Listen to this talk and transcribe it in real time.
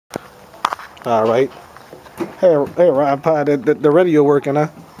All right. Hey, Rod Pie, the radio working, huh?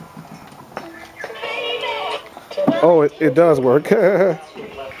 Oh, it does work.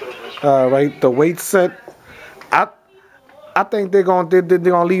 All right, the weight set. I I think they're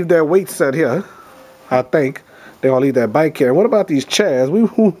gonna leave that weight set here. I think they're gonna leave that bike here. What about these chairs? We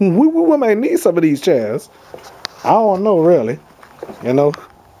might need some of these chairs. I don't know really, you know,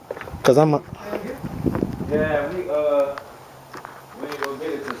 cause I'm. Yeah, we ain't gonna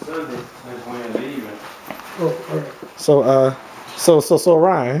get it till Sunday since we ain't leaving. So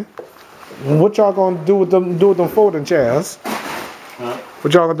Ryan, what y'all gonna do with them folding chairs? Huh?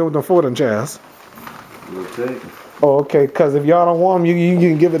 What y'all gonna do with them folding chairs? We'll take it. Oh, okay. Cause if y'all don't want them, you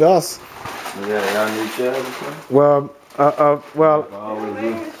can give it to us. Yeah, y'all need chairs or something? Well,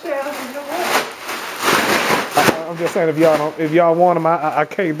 I'm just saying if y'all want them, I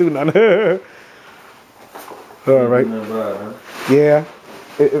can't do nothing. All right. Yeah.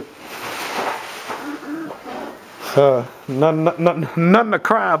 Nothing to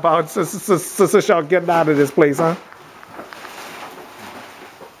cry about since y'all getting out of this place, huh?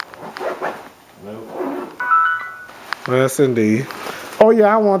 Nope. Yes, indeed. Oh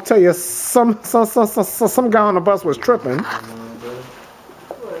yeah, I want to tell you, some guy on the bus was tripping.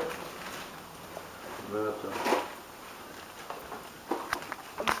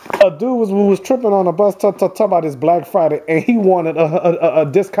 A dude was tripping on the bus talk about his Black Friday, and he wanted a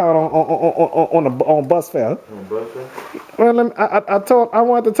discount on bus fare. On bus fare? Well, I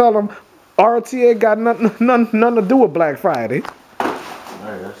wanted to tell him RTA got nothing to do with Black Friday.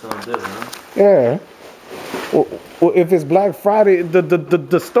 Alright, that sounds different, huh? Yeah. Well, if it's Black Friday,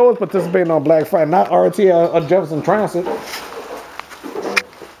 the stores participating on Black Friday, not RTA or Jefferson Transit.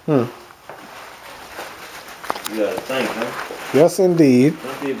 You gotta think, huh? Yes, indeed.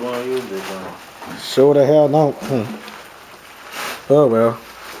 Some people don't use this one. Sure the hell don't. Oh well.